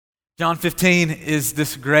John 15 is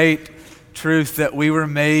this great truth that we were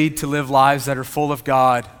made to live lives that are full of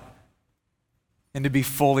God and to be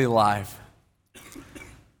fully alive.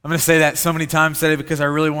 I'm going to say that so many times today because I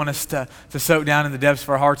really want us to soak down in the depths of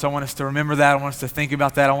our hearts. I want us to remember that. I want us to think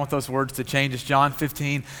about that. I want those words to change us. John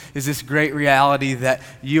 15 is this great reality that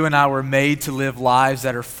you and I were made to live lives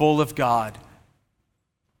that are full of God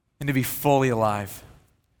and to be fully alive.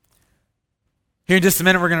 Here in just a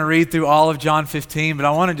minute, we're going to read through all of John 15, but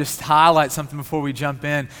I want to just highlight something before we jump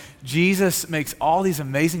in. Jesus makes all these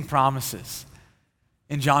amazing promises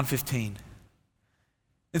in John 15.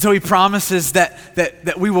 And so he promises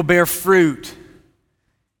that we will bear fruit.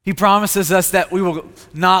 He promises us that we will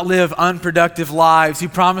not live unproductive lives. He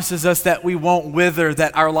promises us that we won't wither,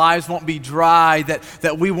 that our lives won't be dry,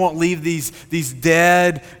 that we won't leave these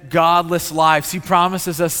dead, godless lives. He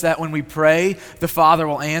promises us that when we pray, the Father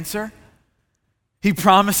will answer. He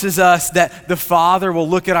promises us that the Father will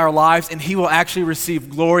look at our lives and he will actually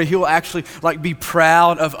receive glory. He will actually be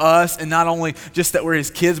proud of us, and not only just that we're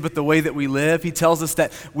his kids, but the way that we live. He tells us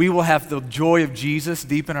that we will have the joy of Jesus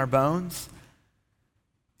deep in our bones.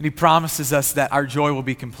 And he promises us that our joy will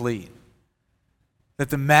be complete.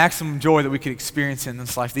 That the maximum joy that we could experience in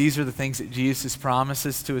this life, these are the things that Jesus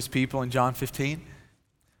promises to his people in John 15.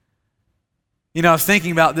 I was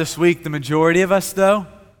thinking about this week, the majority of us though,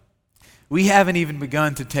 we haven't even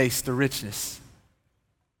begun to taste the richness.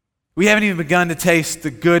 We haven't even begun to taste the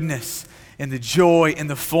goodness and the joy and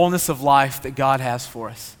the fullness of life that God has for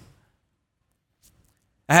us.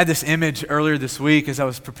 I had this image earlier this week as I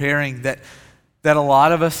was preparing that a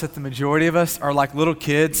lot of us, that the majority of us, are like little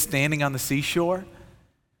kids standing on the seashore.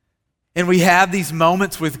 And we have these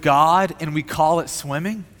moments with God and we call it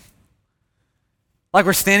swimming. Like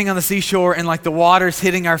we're standing on the seashore and the water's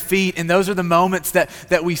hitting our feet, and those are the moments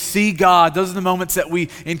that we see God. Those are the moments that we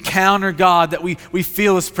encounter God, that we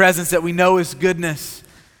feel his presence, that we know his goodness.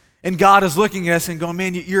 And God is looking at us and going,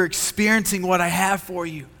 man, you're experiencing what I have for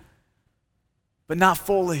you, but not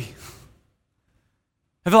fully.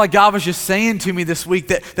 I feel like God was just saying to me this week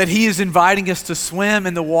that he is inviting us to swim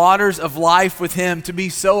in the waters of life with him, to be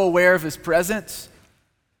so aware of his presence,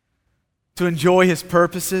 to enjoy his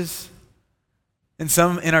purposes. And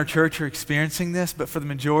some in our church are experiencing this, but for the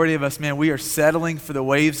majority of us, man, we are settling for the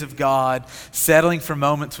waves of God, settling for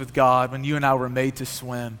moments with God. When you and I were made to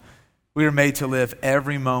swim, we were made to live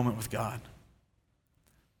every moment with God.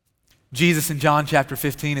 Jesus in John chapter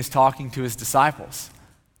 15 is talking to his disciples,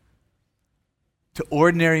 to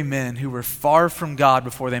ordinary men who were far from God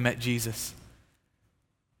before they met Jesus.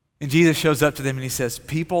 And Jesus shows up to them and he says,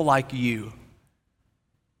 people like you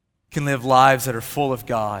can live lives that are full of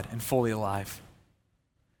God and fully alive.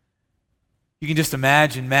 You can just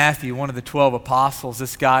imagine Matthew, one of the 12 apostles,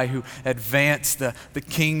 this guy who advanced the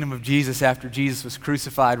kingdom of Jesus after Jesus was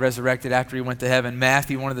crucified, resurrected, after he went to heaven.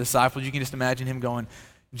 Matthew, one of the disciples, you can just imagine him going,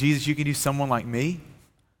 Jesus, you can use someone like me?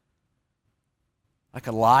 Like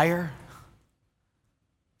a liar?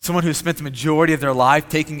 Someone who spent the majority of their life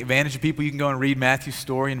taking advantage of people. You can go and read Matthew's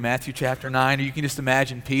story in Matthew chapter 9, or you can just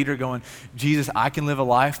imagine Peter going, Jesus, I can live a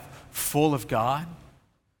life full of God?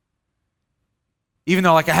 Even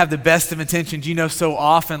though I have the best of intentions, so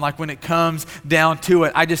often, when it comes down to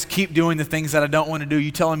it, I just keep doing the things that I don't want to do.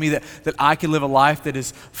 You telling me that I can live a life that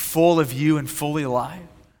is full of you and fully alive?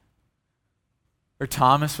 Or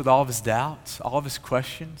Thomas with all of his doubts, all of his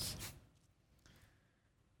questions?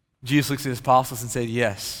 Jesus looks at his apostles and said,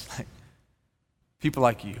 yes, people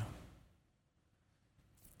like you.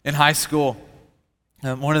 In high school,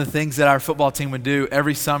 one of the things that our football team would do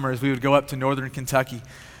every summer is we would go up to northern Kentucky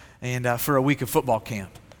and for a week of football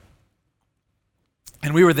camp.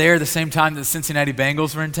 And we were there the same time that the Cincinnati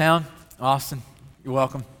Bengals were in town. Austin, you're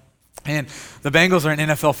welcome. And the Bengals are an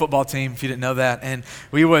NFL football team, if you didn't know that. And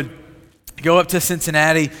we would go up to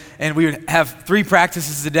Cincinnati and we would have 3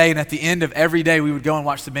 practices a day. And at the end of every day, we would go and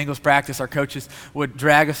watch the Bengals practice. Our coaches would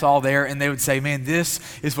drag us all there and they would say, man, this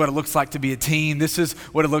is what it looks like to be a team. This is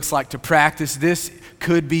what it looks like to practice. This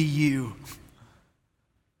could be you.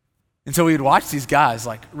 And so we would watch these guys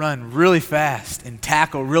run really fast and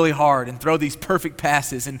tackle really hard and throw these perfect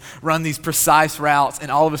passes and run these precise routes. And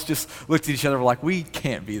all of us just looked at each other, we're like, we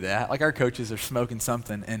can't be that. Our coaches are smoking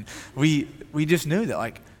something. And we just knew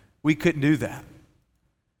that we couldn't do that.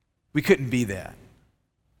 We couldn't be that.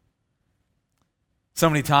 So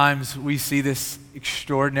many times we see this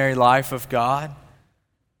extraordinary life of God,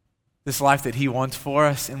 this life that he wants for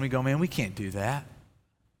us, and we go, man, we can't do that.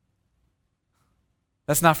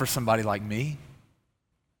 That's not for somebody like me.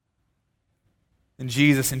 And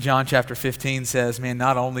Jesus in John chapter 15 says, man,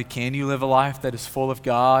 not only can you live a life that is full of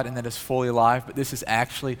God and that is fully alive, but this is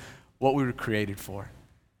actually what we were created for.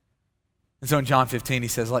 And so in John 15, he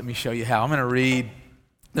says, let me show you how. I'm going to read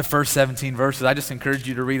the first 17 verses. I just encourage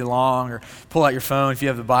you to read along or pull out your phone. If you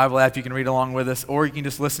have the Bible app, you can read along with us, or you can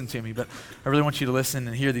just listen to me. But I really want you to listen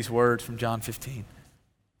and hear these words from John 15.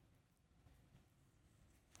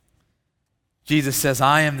 Jesus says,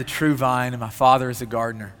 I am the true vine, and my Father is the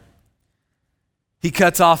gardener. He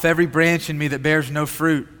cuts off every branch in me that bears no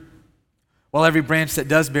fruit, while every branch that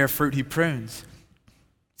does bear fruit he prunes,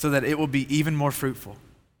 so that it will be even more fruitful.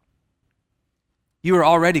 You are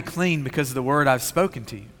already clean because of the word I've spoken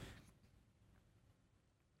to you.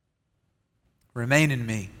 Remain in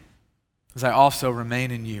me, as I also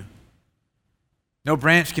remain in you. No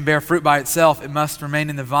branch can bear fruit by itself. It must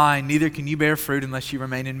remain in the vine. Neither can you bear fruit unless you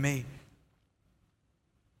remain in me.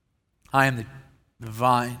 I am the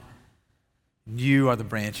vine, and you are the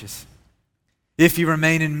branches. If you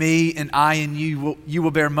remain in me and I in you, you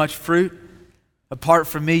will bear much fruit. Apart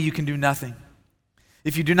from me, you can do nothing.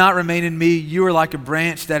 If you do not remain in me, you are like a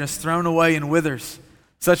branch that is thrown away and withers.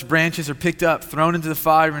 Such branches are picked up, thrown into the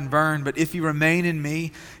fire, and burned. But if you remain in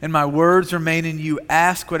me and my words remain in you,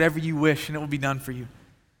 ask whatever you wish, and it will be done for you.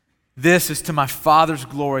 This is to my Father's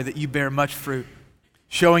glory, that you bear much fruit,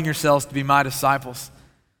 showing yourselves to be my disciples.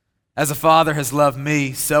 As the Father has loved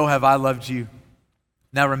me, so have I loved you.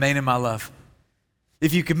 Now remain in my love.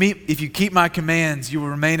 If you keep my commands, you will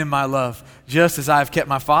remain in my love, just as I have kept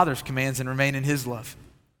my Father's commands and remain in his love.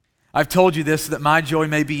 I've told you this so that my joy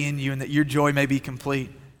may be in you and that your joy may be complete.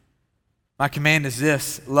 My command is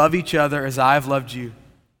this: love each other as I have loved you.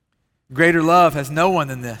 Greater love has no one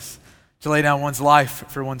than this, to lay down one's life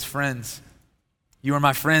for one's friends. You are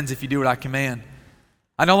my friends if you do what I command.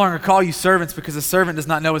 I no longer call you servants because a servant does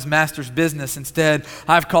not know his master's business. Instead,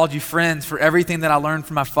 I've called you friends, for everything that I learned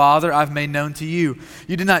from my Father I've made known to you.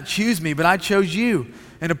 You did not choose me, but I chose you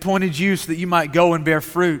and appointed you so that you might go and bear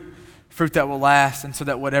fruit that will last, and so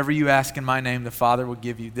that whatever you ask in my name, the Father will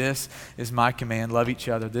give you. This is my command: love each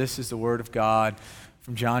other. This is the word of God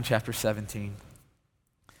from John chapter 17.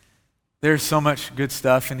 There's so much good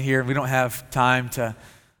stuff in here. We don't have time to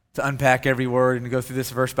unpack every word and to go through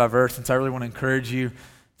this verse by verse, and so I really want to encourage you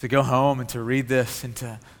to go home and to read this and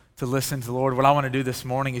to listen to the Lord. What I want to do this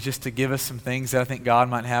morning is just to give us some things that I think God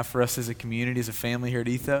might have for us as a community, as a family here at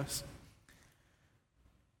Ethos.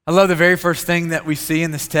 I love the very first thing that we see in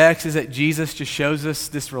this text is that Jesus just shows us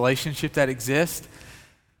this relationship that exists.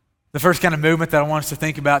 The first kind of movement that I want us to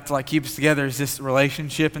think about to keep us together is this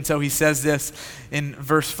relationship. And so he says this in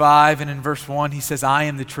verse 5 and in verse 1. He says, I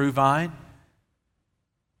am the true vine.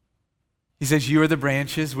 He says, you are the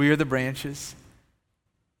branches, we are the branches,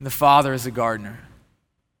 and the Father is the gardener.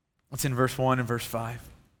 That's in verse 1 and verse 5.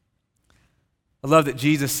 I love that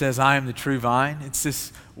Jesus says, I am the true vine. It's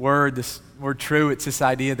this word true. It's this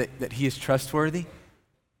idea that he is trustworthy.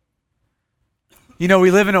 You know, we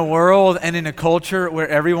live in a world and in a culture where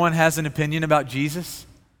everyone has an opinion about Jesus.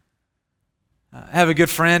 I have a good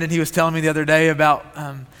friend, and he was telling me the other day about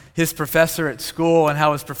his professor at school and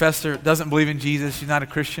how his professor doesn't believe in Jesus. She's not a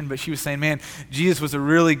Christian, but she was saying, man, Jesus was a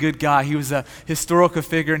really good guy. He was a historical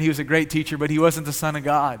figure, and he was a great teacher, but he wasn't the Son of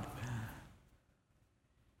God.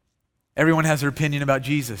 Everyone has their opinion about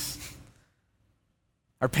Jesus.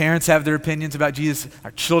 Our parents have their opinions about Jesus.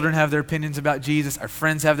 Our children have their opinions about Jesus. Our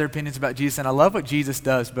friends have their opinions about Jesus. And I love what Jesus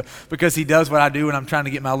does, but because he does what I do when I'm trying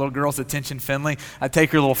to get my little girl's attention, Finley. I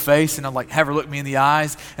take her little face and I'm have her look me in the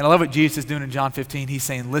eyes. And I love what Jesus is doing in John 15. He's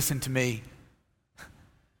saying, listen to me. He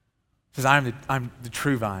says, I'm the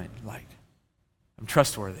true vine. I'm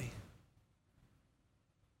trustworthy. He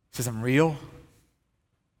says, I'm real.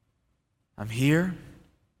 I'm here.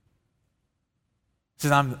 He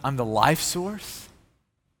says, I'm the life source.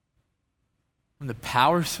 I'm the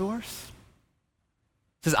power source.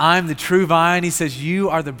 He says, I'm the true vine. He says, you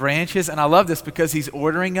are the branches. And I love this because he's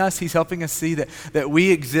ordering us. He's helping us see that we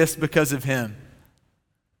exist because of him.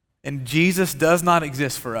 And Jesus does not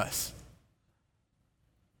exist for us.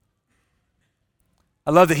 I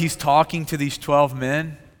love that he's talking to these 12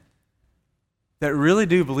 men that really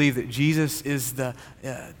do believe that Jesus is the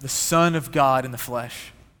Son of God in the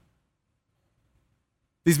flesh.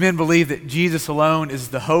 These men believe that Jesus alone is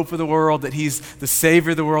the hope of the world, that he's the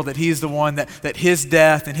Savior of the world, that he's the one that his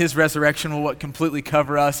death and his resurrection will completely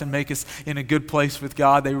cover us and make us in a good place with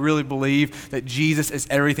God. They really believe that Jesus is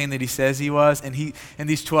everything that he says he was, and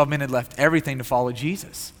these 12 men had left everything to follow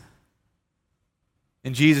Jesus.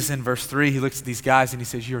 And Jesus in verse 3, he looks at these guys and he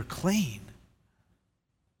says, you're clean.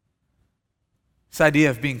 This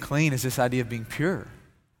idea of being clean is this idea of being pure.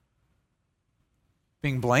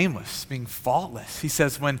 Being blameless, being faultless. He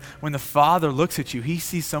says when the Father looks at you, he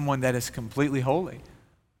sees someone that is completely holy,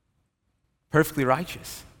 perfectly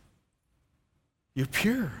righteous. You're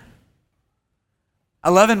pure. I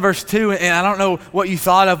love in verse 2, and I don't know what you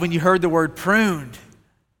thought of when you heard the word pruned.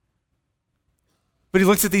 But he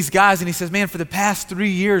looks at these guys and he says, man, for the past 3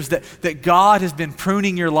 years that God has been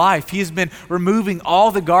pruning your life. He has been removing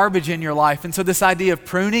all the garbage in your life. And so this idea of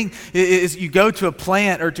pruning is you go to a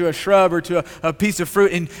plant or to a shrub or to a piece of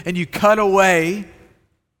fruit and you cut away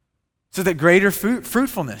so that greater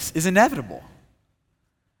fruitfulness is inevitable.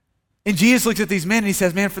 And Jesus looks at these men and he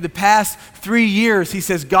says, man, for the past 3 years, he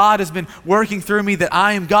says, God has been working through me that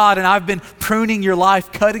I am God, and I've been pruning your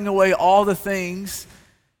life, cutting away all the things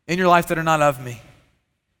in your life that are not of me.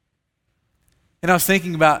 And I was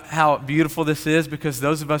thinking about how beautiful this is, because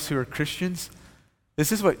those of us who are Christians,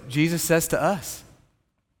 this is what Jesus says to us.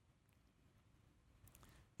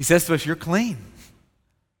 He says to us, you're clean.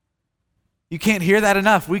 You can't hear that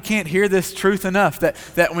enough. We can't hear this truth enough,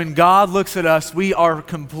 that when God looks at us, we are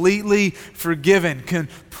completely forgiven,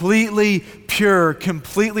 completely pure,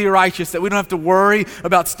 completely righteous, that we don't have to worry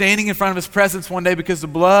about standing in front of his presence one day, because the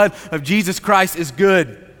blood of Jesus Christ is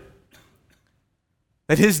good.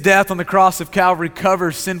 That his death on the cross of Calvary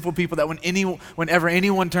covers sinful people, that whenever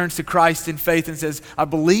anyone turns to Christ in faith and says, I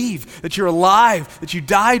believe that you're alive, that you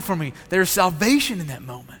died for me, there's salvation in that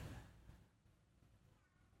moment.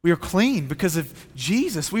 We are clean because of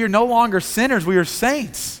Jesus. We are no longer sinners, we are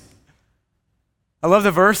saints. I love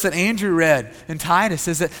the verse that Andrew read in Titus,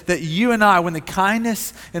 says that you and I, when the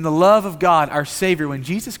kindness and the love of God, our Savior, when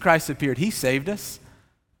Jesus Christ appeared, he saved us.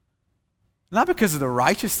 Not because of the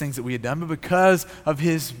righteous things that we had done, but because of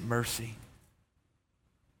his mercy.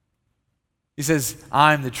 He says,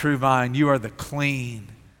 I'm the true vine, you are the clean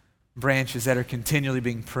branches that are continually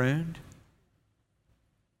being pruned.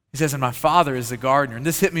 He says, and my Father is the gardener. And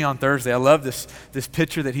this hit me on Thursday. I love this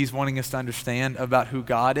picture that he's wanting us to understand about who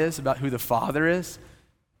God is, about who the Father is.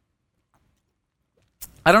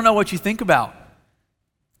 I don't know what you think about.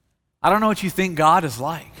 I don't know what you think God is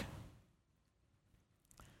like.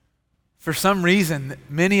 For some reason,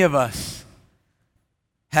 many of us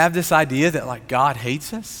have this idea that like God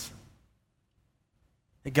hates us,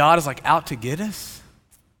 that God is like out to get us.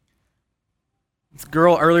 This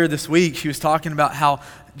girl earlier this week, she was talking about how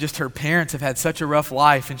just her parents have had such a rough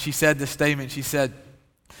life, and she said this statement, she said,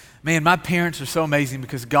 man, my parents are so amazing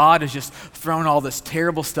because God has just thrown all this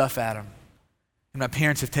terrible stuff at them, and my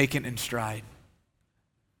parents have taken it in stride.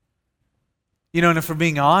 You know, and if we're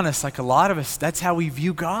being honest, like a lot of us, that's how we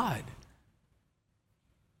view God.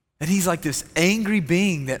 That he's like this angry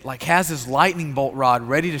being that like has his lightning bolt rod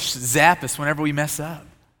ready to zap us whenever we mess up.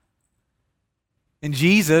 And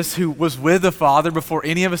Jesus, who was with the Father before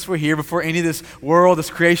any of us were here, before any of this world,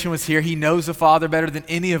 this creation was here, he knows the Father better than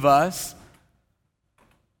any of us.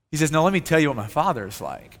 He says, no, let me tell you what my Father is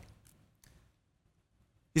like.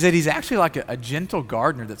 He said he's actually like a gentle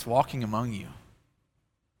gardener that's walking among you.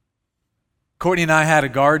 Courtney and I had a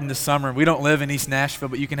garden this summer. We don't live in East Nashville,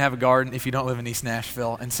 but you can have a garden if you don't live in East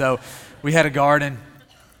Nashville. And so we had a garden,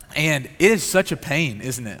 and it is such a pain,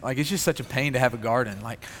 isn't it? Like, it's just such a pain to have a garden.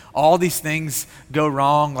 Like, all these things go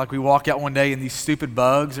wrong. Like, we walk out one day and these stupid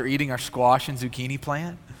bugs are eating our squash and zucchini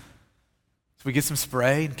plant. So we get some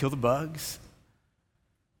spray and kill the bugs.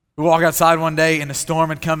 We walk outside one day and a storm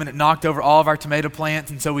had come and it knocked over all of our tomato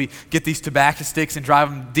plants, and so we get these tobacco sticks and drive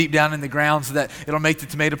them deep down in the ground so that it'll make the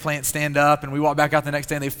tomato plant stand up, and we walk back out the next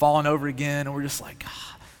day and they've fallen over again, and we're just like,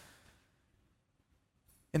 ah.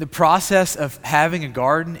 And the process of having a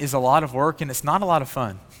garden is a lot of work, and it's not a lot of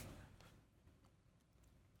fun.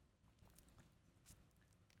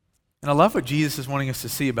 And I love what Jesus is wanting us to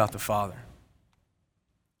see about the Father.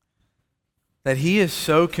 That he is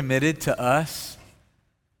so committed to us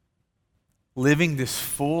living this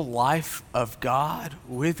full life of God,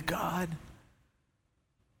 with God,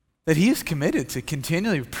 that he is committed to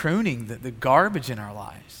continually pruning the garbage in our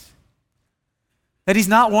lives. That he's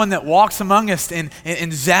not one that walks among us and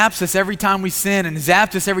zaps us every time we sin and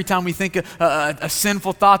zaps us every time we think a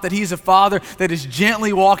sinful thought, that he's a Father that is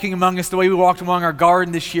gently walking among us the way we walked among our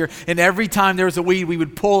garden this year, and every time there was a weed, we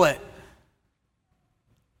would pull it.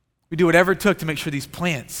 We do whatever it took to make sure these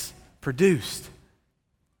plants produced.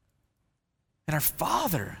 And our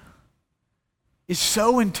Father is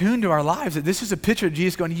so in tune to our lives that this is a picture of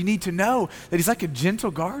Jesus going, you need to know that he's like a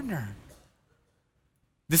gentle gardener.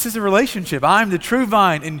 This is a relationship. I'm the true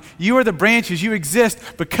vine, and you are the branches. You exist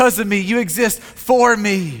because of me. You exist for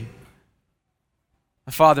me.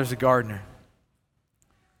 My Father's a gardener.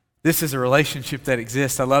 This is a relationship that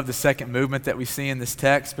exists. I love the second movement that we see in this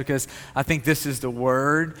text, because I think this is the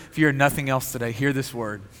word. If you hear nothing else today, hear this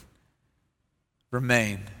word.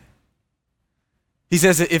 Remain. He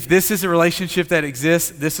says that if this is a relationship that exists,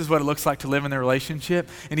 this is what it looks like to live in the relationship.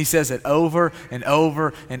 And he says it over and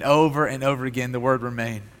over and over and over again, the word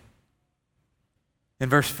remain. In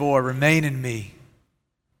verse 4, remain in me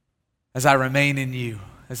as I remain in you,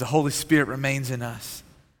 as the Holy Spirit remains in us.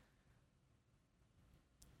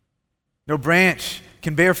 No branch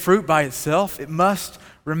can bear fruit by itself. It must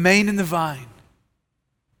remain in the vine.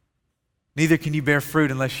 Neither can you bear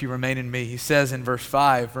fruit unless you remain in me. He says in verse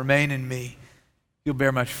 5, remain in me, you'll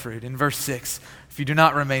bear much fruit. In verse 6, if you do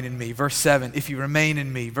not remain in me. Verse 7, if you remain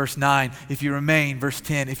in me. Verse 9, if you remain. Verse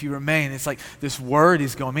 10, if you remain. It's like this word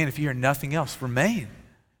is going, man, if you hear nothing else, remain.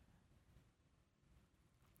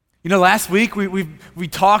 You know, last week we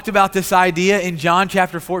talked about this idea in John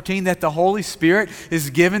chapter 14 that the Holy Spirit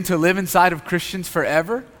is given to live inside of Christians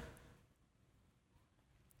forever.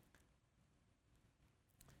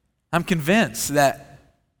 I'm convinced that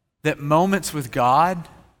moments with God,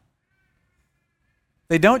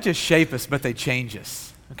 they don't just shape us, but they change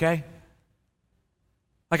us, okay?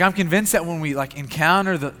 Like I'm convinced that when we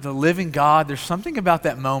encounter the living God, there's something about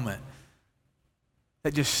that moment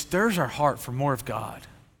that just stirs our heart for more of God.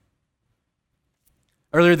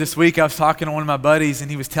 Earlier this week, I was talking to one of my buddies,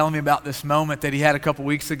 and he was telling me about this moment that he had a couple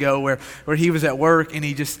weeks ago where he was at work, and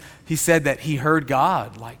he said that he heard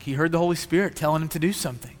God, like he heard the Holy Spirit telling him to do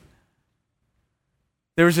something.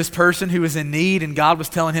 There was this person who was in need, and God was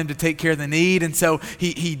telling him to take care of the need, and so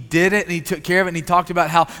he did it, and he took care of it, and he talked about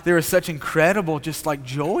how there was such incredible just like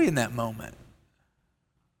joy in that moment.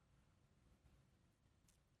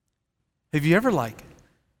 Have you ever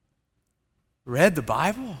read the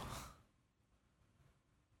Bible?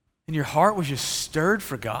 And your heart was just stirred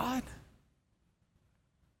for God?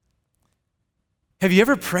 Have you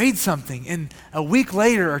ever prayed something and a week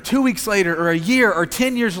later or 2 weeks later or a year or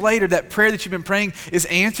 10 years later that prayer that you've been praying is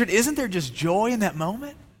answered? Isn't there just joy in that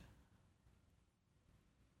moment?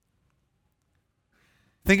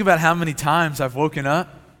 Think about how many times I've woken up.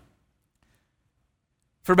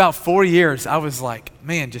 For about 4 years, I was like,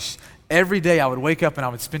 man, just every day I would wake up and I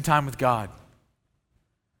would spend time with God.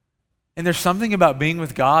 And there's something about being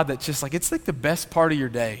with God that's just it's like the best part of your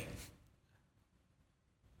day.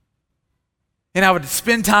 And I would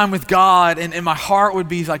spend time with God, and my heart would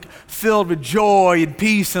be filled with joy and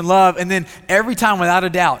peace and love. And then every time, without a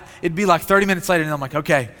doubt, it'd be 30 minutes later, and I'm like,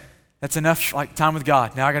 okay, that's enough time with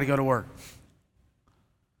God. Now I got to go to work.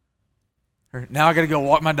 Or now I got to go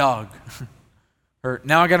walk my dog. Or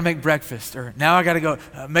now I got to make breakfast. Or now I got to go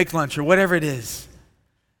make lunch, or whatever it is.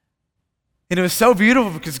 And it was so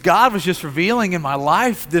beautiful because God was just revealing in my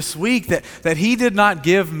life this week that He did not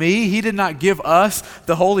give me, He did not give us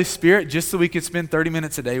the Holy Spirit just so we could spend 30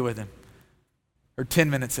 minutes a day with Him or 10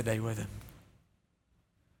 minutes a day with Him.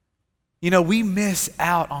 You know, we miss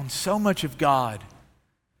out on so much of God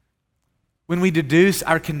when we deduce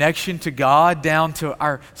our connection to God down to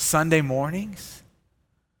our Sunday mornings.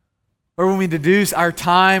 Or when we deduce our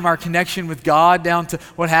time, our connection with God down to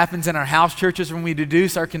what happens in our house churches, or when we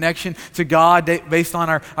deduce our connection to God based on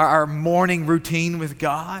our morning routine with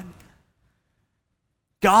God.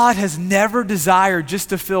 God has never desired just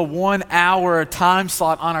to fill 1 hour, a time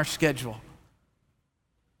slot on our schedule.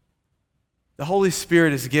 The Holy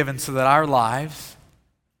Spirit is given so that our lives,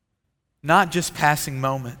 not just passing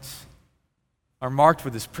moments, are marked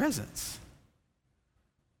with His presence.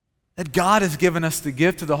 That God has given us the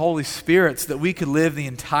gift of the Holy Spirit so that we could live the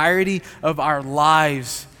entirety of our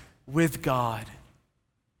lives with God.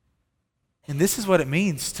 And this is what it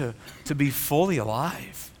means to be fully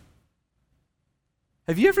alive.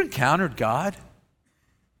 Have you ever encountered God?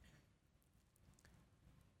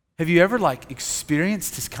 Have you ever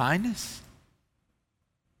experienced His kindness?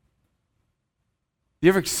 Have you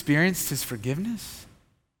ever experienced His forgiveness?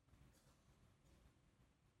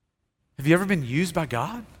 Have you ever been used by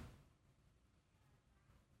God?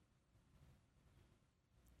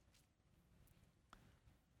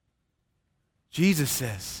 Jesus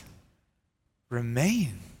says,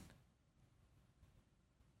 remain.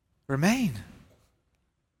 Remain.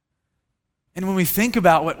 And when we think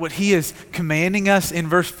about what He is commanding us in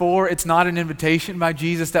verse 4, it's not an invitation by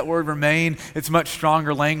Jesus, that word remain. It's much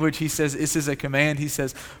stronger language. He says, this is a command. He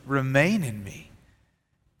says, remain in me.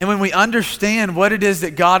 And when we understand what it is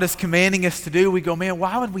that God is commanding us to do, we go, man,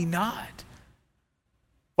 why would we not?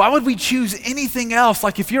 Why would we choose anything else?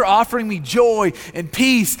 If you're offering me joy and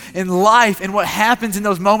peace and life and what happens in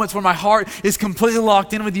those moments where my heart is completely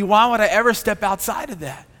locked in with you, why would I ever step outside of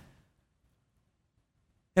that?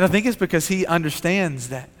 And I think it's because He understands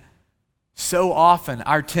that so often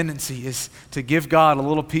our tendency is to give God a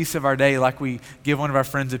little piece of our day like we give one of our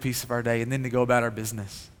friends a piece of our day, and then to go about our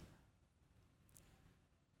business.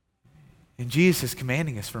 And Jesus is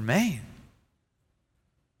commanding us, remain.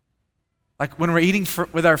 Like when we're eating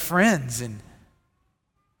with our friends, and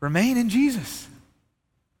remain in Jesus.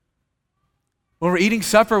 When we're eating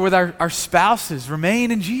supper with our spouses, remain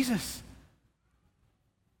in Jesus.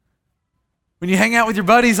 When you hang out with your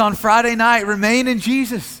buddies on Friday night, remain in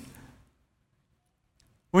Jesus.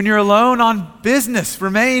 When you're alone on business,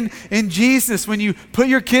 remain in Jesus. When you put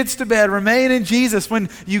your kids to bed, remain in Jesus. When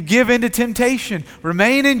you give into temptation,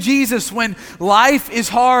 remain in Jesus. When life is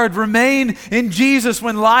hard, remain in Jesus.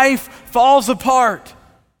 When life falls apart,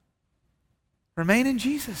 remain in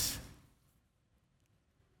Jesus.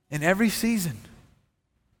 In every season,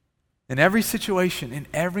 in every situation, in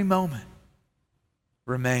every moment,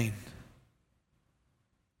 remain.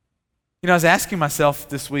 You know, I was asking myself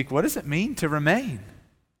this week, what does it mean to remain?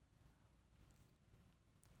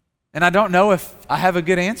 And I don't know if I have a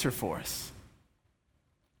good answer for us.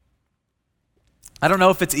 I don't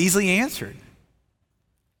know if it's easily answered.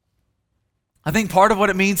 I think part of what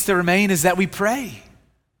it means to remain is that we pray.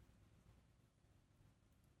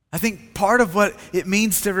 I think part of what it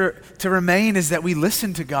means to remain is that we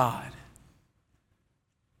listen to God.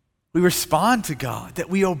 We respond to God, that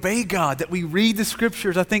we obey God, that we read the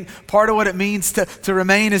scriptures. I think part of what it means to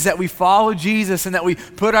remain is that we follow Jesus and that we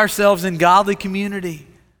put ourselves in godly community.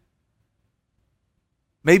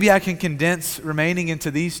 Maybe I can condense remaining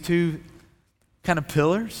into these two kind of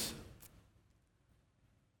pillars.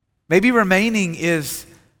 Maybe remaining is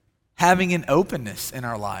having an openness in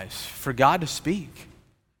our lives for God to speak.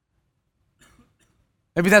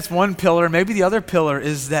 Maybe that's one pillar. Maybe the other pillar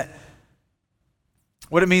is that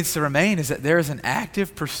what it means to remain is that there is an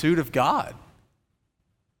active pursuit of God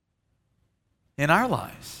in our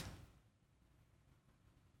lives.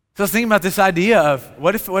 So I was thinking about this idea of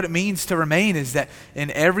what it means to remain is that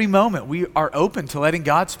in every moment we are open to letting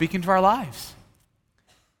God speak into our lives.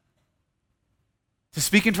 To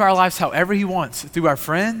speak into our lives however He wants, through our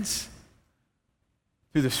friends,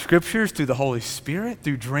 through the scriptures, through the Holy Spirit,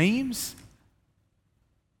 through dreams.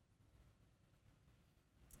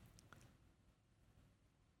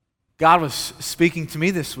 God was speaking to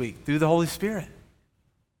me this week through the Holy Spirit.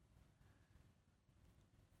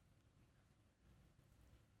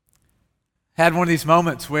 Had one of these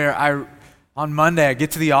moments where on Monday I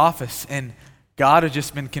get to the office and God has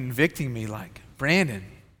just been convicting me like, Brandon,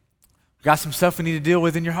 we got some stuff we need to deal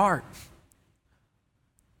with in your heart.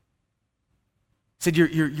 He said,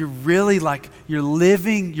 you're really like, you're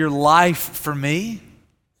living your life for me,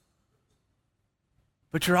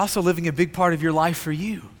 but you're also living a big part of your life for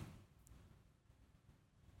you.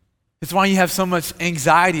 It's why you have so much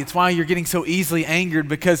anxiety. It's why you're getting so easily angered,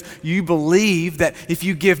 because you believe that if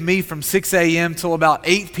you give me from 6 a.m. till about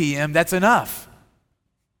 8 p.m., that's enough.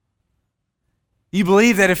 You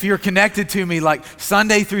believe that if you're connected to me like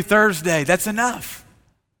Sunday through Thursday, that's enough.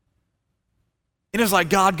 And it was like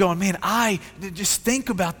God going, man, just think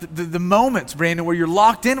about the moments, Brandon, where you're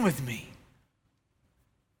locked in with me.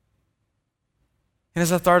 And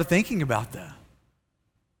as I started thinking about that,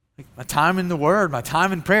 my time in the Word, my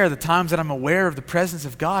time in prayer, the times that I'm aware of the presence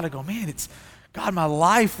of God, I go, man, it's God, my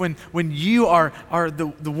life, when you are the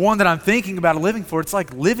one that I'm thinking about living for, it's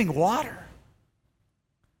like living water.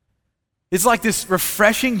 It's like this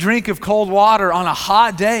refreshing drink of cold water on a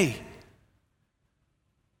hot day.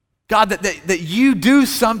 God, that you do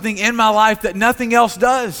something in my life that nothing else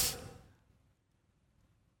does.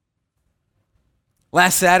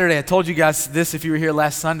 Last Saturday, I told you guys this if you were here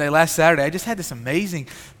last Sunday. Last Saturday, I just had this amazing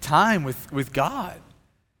time with God.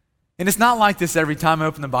 And it's not like this every time I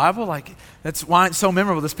open the Bible. Like, that's why it's so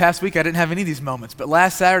memorable. This past week, I didn't have any of these moments. But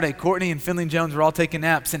last Saturday, Courtney and Finley and Jones were all taking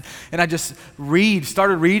naps. And I just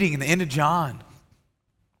started reading in the end of John.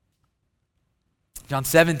 John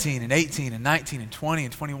 17 and 18 and 19 and 20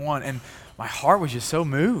 and 21. And my heart was just so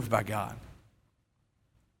moved by God.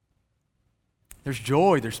 There's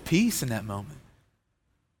joy, there's peace in that moment.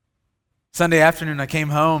 Sunday afternoon, I came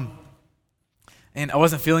home, and I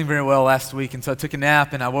wasn't feeling very well last week, and so I took a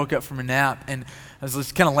nap, and I woke up from a nap, and I was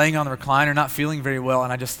just kind of laying on the recliner, not feeling very well,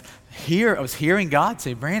 and I was hearing God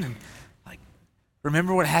say, Brandon, like,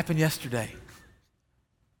 remember what happened yesterday?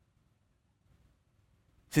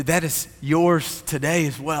 He said, that is yours today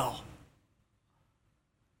as well.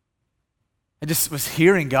 I just was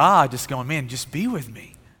hearing God just going, man, just be with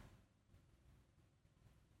me.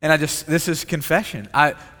 And this is confession.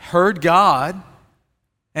 I heard God,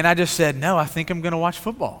 and I just said, no, I think I'm going to watch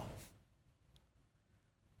football.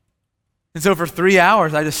 And so for 3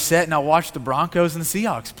 hours, I just sat and I watched the Broncos and the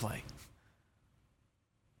Seahawks play.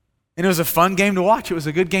 And it was a fun game to watch. It was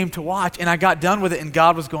a good game to watch. And I got done with it, and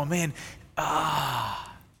God was going, man,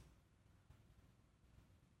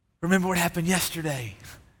 remember what happened yesterday.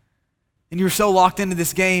 And you were so locked into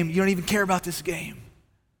this game, you don't even care about this game.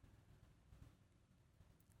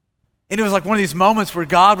 And it was like one of these moments where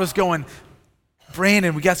God was going,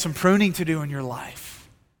 Brandon, we got some pruning to do in your life.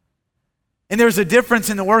 And there was a difference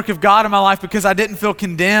in the work of God in my life because I didn't feel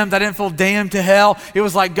condemned. I didn't feel damned to hell. It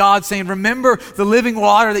was like God saying, remember the living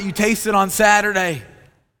water that you tasted on Saturday.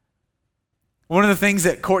 One of the things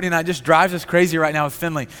that Courtney and I just drives us crazy right now with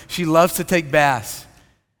Finley, she loves to take baths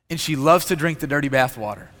and she loves to drink the dirty bath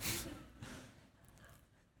water.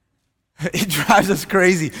 It drives us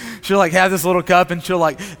crazy. She'll like have this little cup and she'll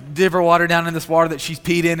like dip her water down in this water that she's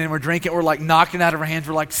peed in and we're drinking. We're like knocking it out of her hands.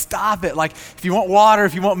 We're like, stop it. Like if you want water,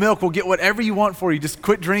 if you want milk, we'll get whatever you want for you. Just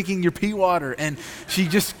quit drinking your pee water. And she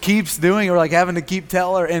just keeps doing it. We're like having to keep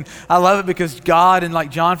tell her. And I love it because God in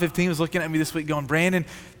like John 15 was looking at me this week going, Brandon,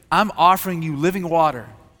 I'm offering you living water.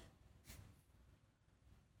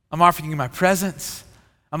 I'm offering you my presence.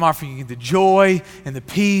 I'm offering you the joy and the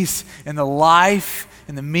peace and the life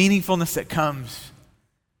and the meaningfulness that comes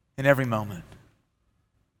in every moment.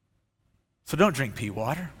 So don't drink pee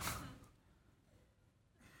water.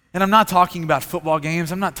 And I'm not talking about football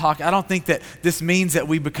games. I don't think that this means that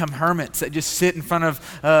we become hermits that just sit in front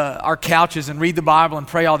of our couches and read the Bible and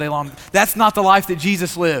pray all day long. That's not the life that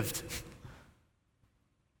Jesus lived.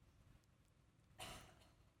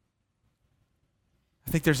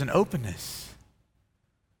 I think there's an openness.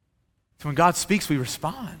 So when God speaks, we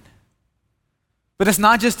respond. But it's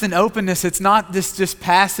not just an openness. It's not this just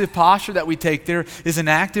passive posture that we take. There is an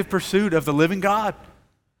active pursuit of the living God.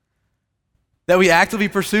 That we actively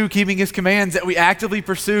pursue keeping His commands, that we actively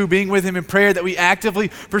pursue being with Him in prayer, that we actively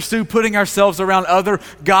pursue putting ourselves around other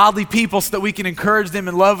godly people so that we can encourage them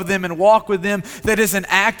and love with them and walk with them. That is an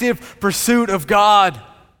active pursuit of God.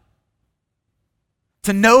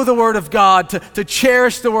 To know the Word of God, to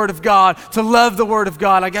cherish the Word of God, to love the Word of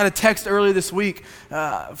God. I got a text earlier this week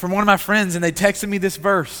from one of my friends, and they texted me this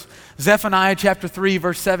verse, Zephaniah chapter 3,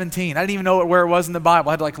 verse 17. I didn't even know where it was in the Bible.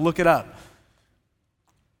 I had to look it up.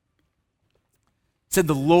 It said,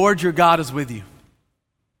 the Lord your God is with you,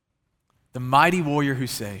 the mighty warrior who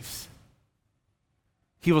saves.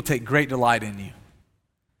 He will take great delight in you.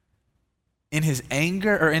 In His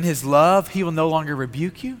anger or in His love, He will no longer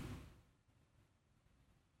rebuke you,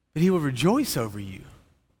 but He will rejoice over you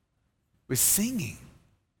with singing.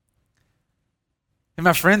 And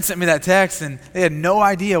my friend sent me that text, and they had no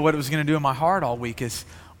idea what it was going to do in my heart all week.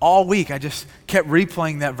 All week I just kept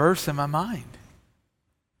replaying that verse in my mind.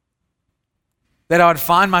 That I would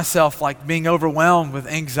find myself like being overwhelmed with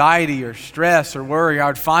anxiety or stress or worry. I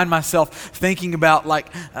would find myself thinking about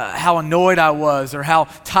how annoyed I was or how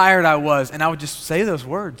tired I was. And I would just say those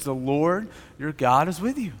words, the Lord your God is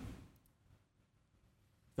with you.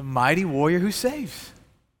 The mighty warrior who saves.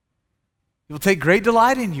 He will take great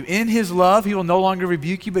delight in you. In His love, He will no longer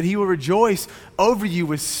rebuke you, but He will rejoice over you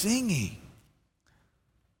with singing.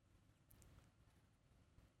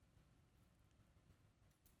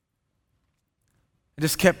 I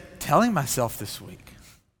just kept telling myself this week.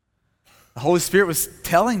 The Holy Spirit was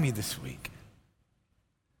telling me this week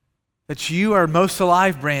that you are most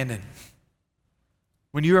alive, Brandon,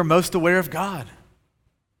 when you are most aware of God.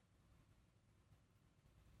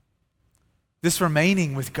 This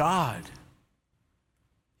remaining with God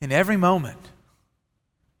in every moment.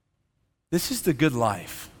 This is the good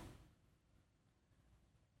life.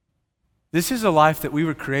 This is a life that we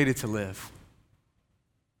were created to live.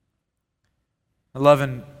 I love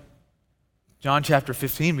in John chapter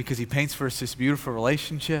 15 because he paints for us this beautiful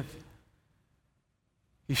relationship.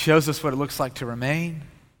 He shows us what it looks like to remain.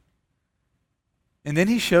 And then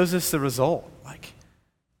he shows us the result.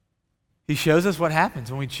 He shows us what happens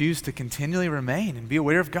when we choose to continually remain and be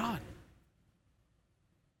aware of God.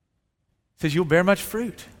 He says, you'll bear much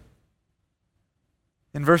fruit.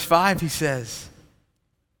 In verse 5, he says,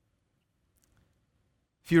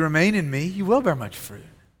 if you remain in me, you will bear much fruit.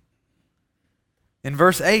 In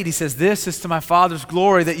verse 8, he says, this is to my Father's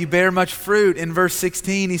glory that you bear much fruit. In verse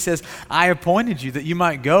 16, he says, I appointed you that you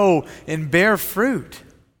might go and bear fruit.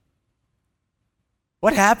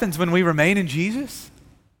 What happens when we remain in Jesus?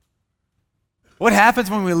 What happens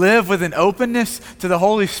when we live with an openness to the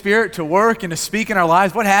Holy Spirit to work and to speak in our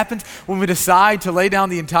lives? What happens when we decide to lay down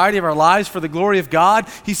the entirety of our lives for the glory of God?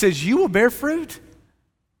 He says, you will bear fruit.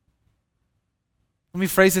 Let me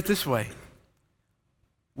phrase it this way.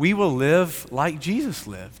 We will live like Jesus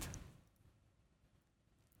lived.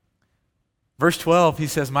 Verse 12, he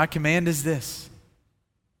says, my command is this.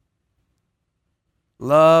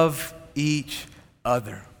 Love each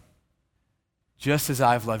other, just as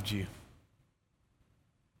I've loved you.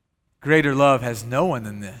 Greater love has no one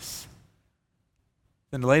than this,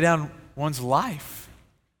 than to lay down one's life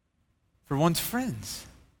for one's friends.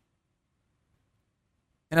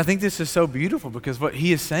 And I think this is so beautiful because what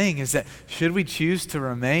he is saying is that should we choose to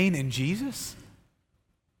remain in Jesus,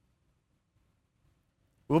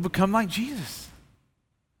 we'll become like Jesus.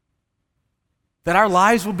 That our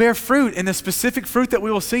lives will bear fruit, and the specific fruit that we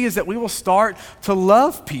will see is that we will start to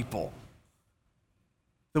love people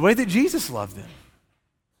the way that Jesus loved them,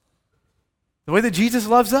 the way that Jesus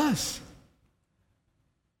loves us.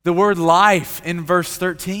 The word life in verse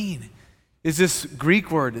 13 is this Greek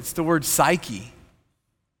word. It's the word psyche.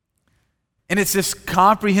 And it's this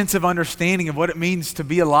comprehensive understanding of what it means to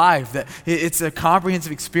be alive, that it's a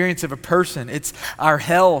comprehensive experience of a person. It's our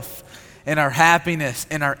health and our happiness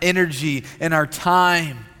and our energy and our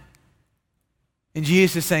time. And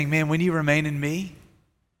Jesus is saying, man, when you remain in me,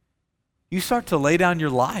 you start to lay down your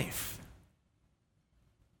life,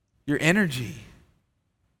 your energy,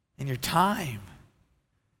 and your time,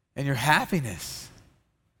 and your happiness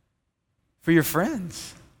for your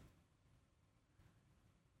friends.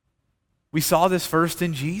 We saw this first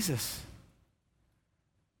in Jesus,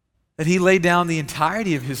 that he laid down the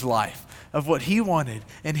entirety of his life, of what he wanted,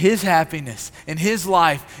 and his happiness, and his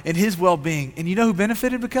life, and his well-being. And you know who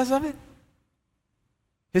benefited because of it?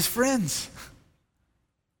 His friends.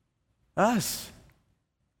 Us.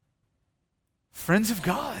 Friends of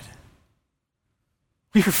God.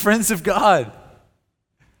 We are friends of God.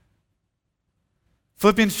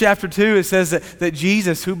 Philippians chapter 2, it says that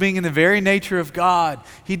Jesus, who being in the very nature of God,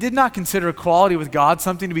 he did not consider equality with God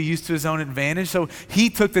something to be used to his own advantage, so he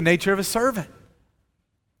took the nature of a servant.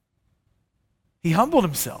 He humbled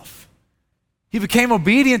himself. He became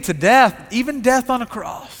obedient to death, even death on a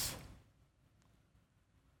cross.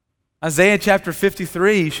 Isaiah chapter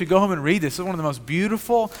 53, you should go home and read this. It's one of the most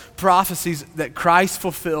beautiful prophecies that Christ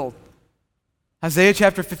fulfilled. Isaiah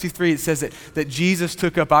chapter 53, it says that Jesus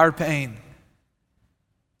took up our pain.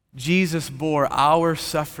 Jesus bore our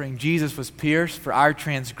suffering. Jesus was pierced for our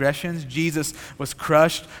transgressions. Jesus was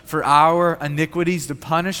crushed for our iniquities. The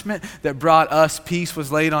punishment that brought us peace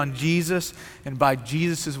was laid on Jesus, and by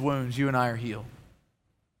Jesus' wounds, you and I are healed.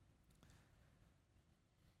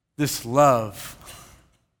 This love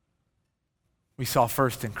we saw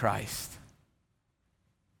first in Christ.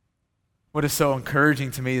 What is so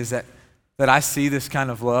encouraging to me is that I see this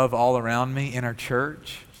kind of love all around me in our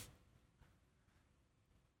church.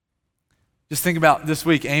 Just think about this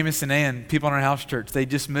week, Amos and Ann, people in our house church, they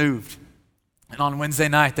just moved. And on Wednesday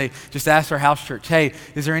night, they just asked our house church, hey,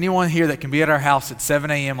 is there anyone here that can be at our house at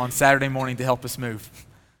 7 a.m. on Saturday morning to help us move?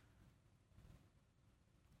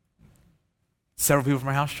 Several people from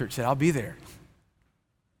our house church said, I'll be there.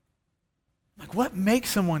 Like, what makes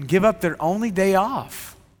someone give up their only day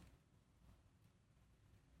off?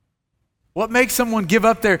 What makes someone give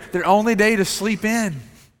up their only day to sleep in?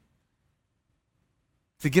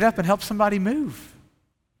 To get up and help somebody move.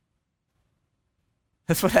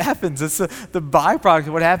 That's what happens. It's the byproduct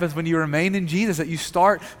of what happens when you remain in Jesus, that you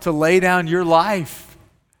start to lay down your life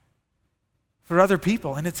for other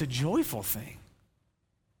people, and it's a joyful thing.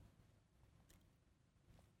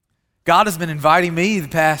 God has been inviting me the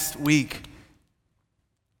past week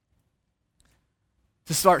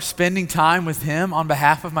to start spending time with him on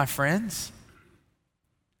behalf of my friends.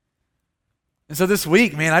 And so this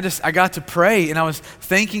week, man, I got to pray, and I was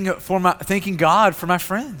thanking God for my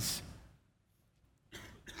friends.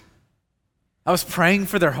 I was praying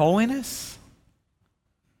for their holiness.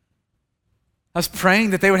 I was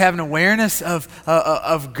praying that they would have an awareness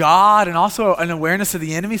of God and also an awareness of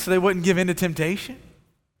the enemy so they wouldn't give in to temptation.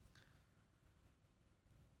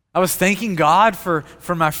 I was thanking God for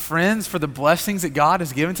my friends, for the blessings that God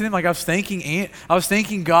has given to them. Like I was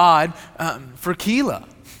thanking God for Keela.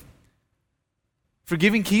 For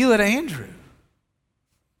giving Keela to Andrew.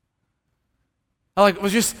 I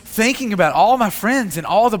was just thinking about all my friends and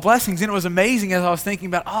all the blessings, and it was amazing as I was thinking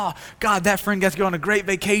about, oh, God, that friend got to go on a great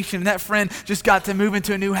vacation, and that friend just got to move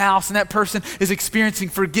into a new house, and that person is experiencing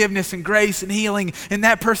forgiveness and grace and healing, and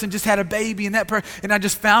that person just had a baby, and I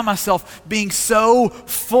just found myself being so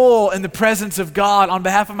full in the presence of God on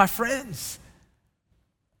behalf of my friends.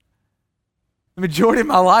 The majority of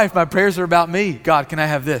my life, my prayers are about me. God, can I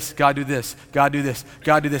have this? God, do this. God, do this.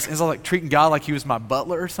 God, do this. And it's like treating God like he was my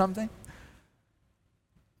butler or something.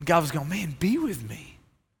 And God was going, man, be with me.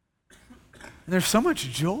 And there's so much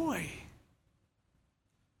joy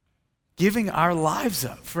giving our lives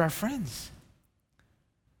up for our friends.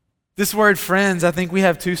 This word friends, I think we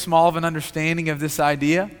have too small of an understanding of this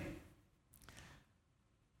idea.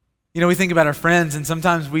 You know, we think about our friends, and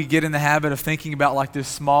sometimes we get in the habit of thinking about like this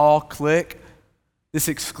small clique this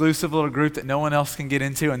exclusive little group that no one else can get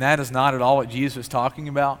into, and that is not at all what Jesus was talking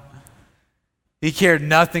about. He cared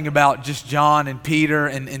nothing about just John and Peter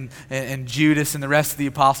and Judas and the rest of the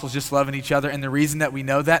apostles just loving each other. And the reason that we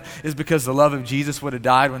know that is because the love of Jesus would have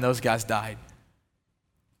died when those guys died.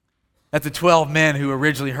 That the 12 men who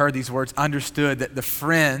originally heard these words understood that the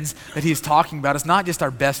friends that he's talking about is not just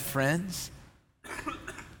our best friends,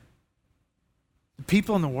 the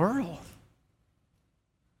people in the world.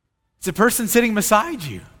 It's the person sitting beside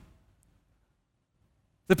you,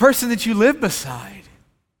 the person that you live beside,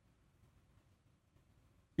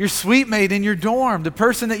 your suite mate in your dorm, the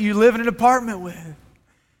person that you live in an apartment with.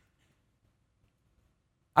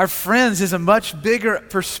 Our friends is a much bigger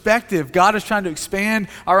perspective. God is trying to expand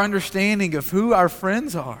our understanding of who our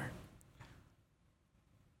friends are.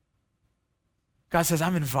 God says,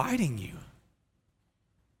 I'm inviting you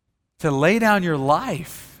to lay down your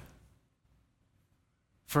life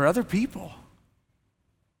for other people,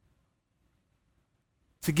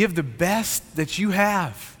 to give the best that you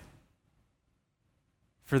have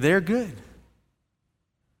for their good.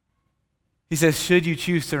 He says, should you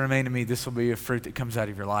choose to remain in me, this will be a fruit that comes out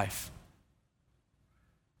of your life.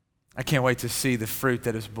 I can't wait to see the fruit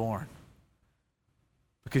that is born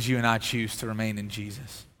because you and I choose to remain in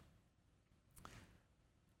Jesus.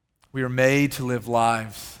 We are made to live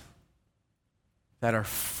lives that are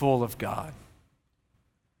full of God,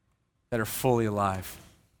 that are fully alive.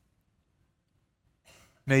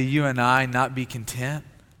 May you and I not be content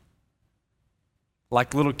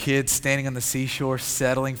like little kids standing on the seashore,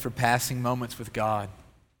 settling for passing moments with God.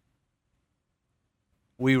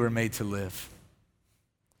 We were made to live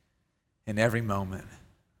in every moment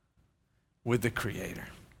with the Creator.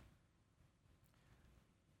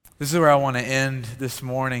 This is where I want to end this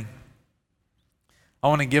morning. I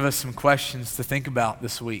want to give us some questions to think about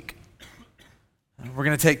this week. We're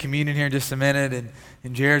going to take communion here in just a minute,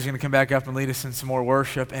 and Jared's going to come back up and lead us in some more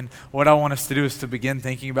worship. And what I want us to do is to begin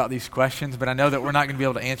thinking about these questions, but I know that we're not going to be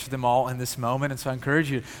able to answer them all in this moment, and so I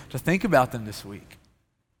encourage you to think about them this week.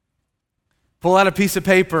 Pull out a piece of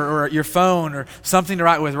paper or your phone or something to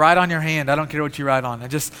write with. Write on your hand. I don't care what you write on.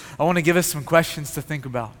 I want to give us some questions to think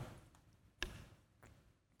about.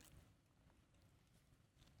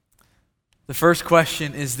 The first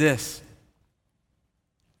question is this: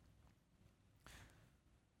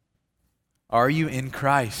 are you in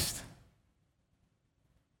Christ?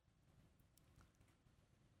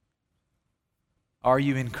 Are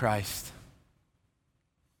you in Christ?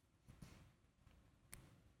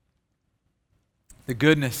 The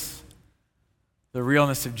goodness, the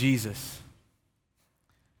realness of Jesus.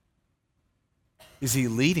 Is he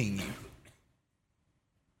leading you?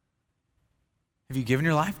 Have you given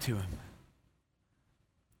your life to him?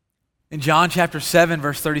 In John chapter 7,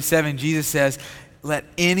 verse 37, Jesus says, let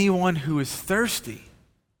anyone who is thirsty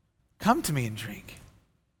come to me and drink.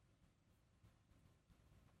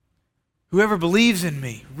 Whoever believes in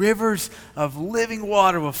me, rivers of living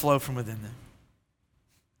water will flow from within them.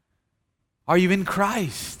 Are you in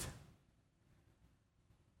Christ?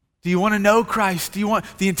 Do you want to know Christ? Do you want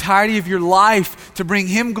the entirety of your life to bring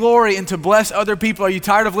him glory and to bless other people? Are you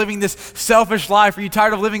tired of living this selfish life? Are you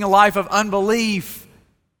tired of living a life of unbelief?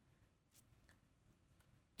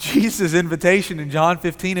 Jesus' invitation in John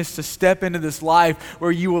 15 is to step into this life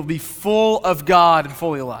where you will be full of God and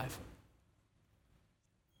fully alive.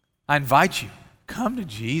 I invite you, come to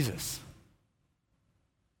Jesus.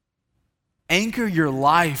 Anchor your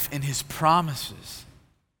life in his promises.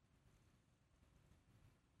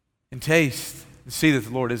 And taste and see that the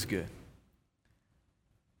Lord is good.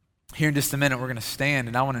 Here in just a minute, we're going to stand,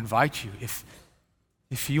 and I want to invite you,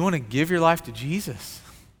 if you want to give your life to Jesus,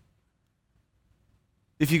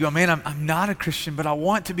 if you go, man, I'm not a Christian, but I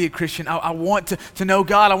want to be a Christian. I want to know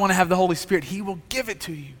God. I want to have the Holy Spirit. He will give it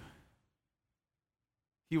to you.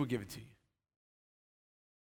 He will give it to you.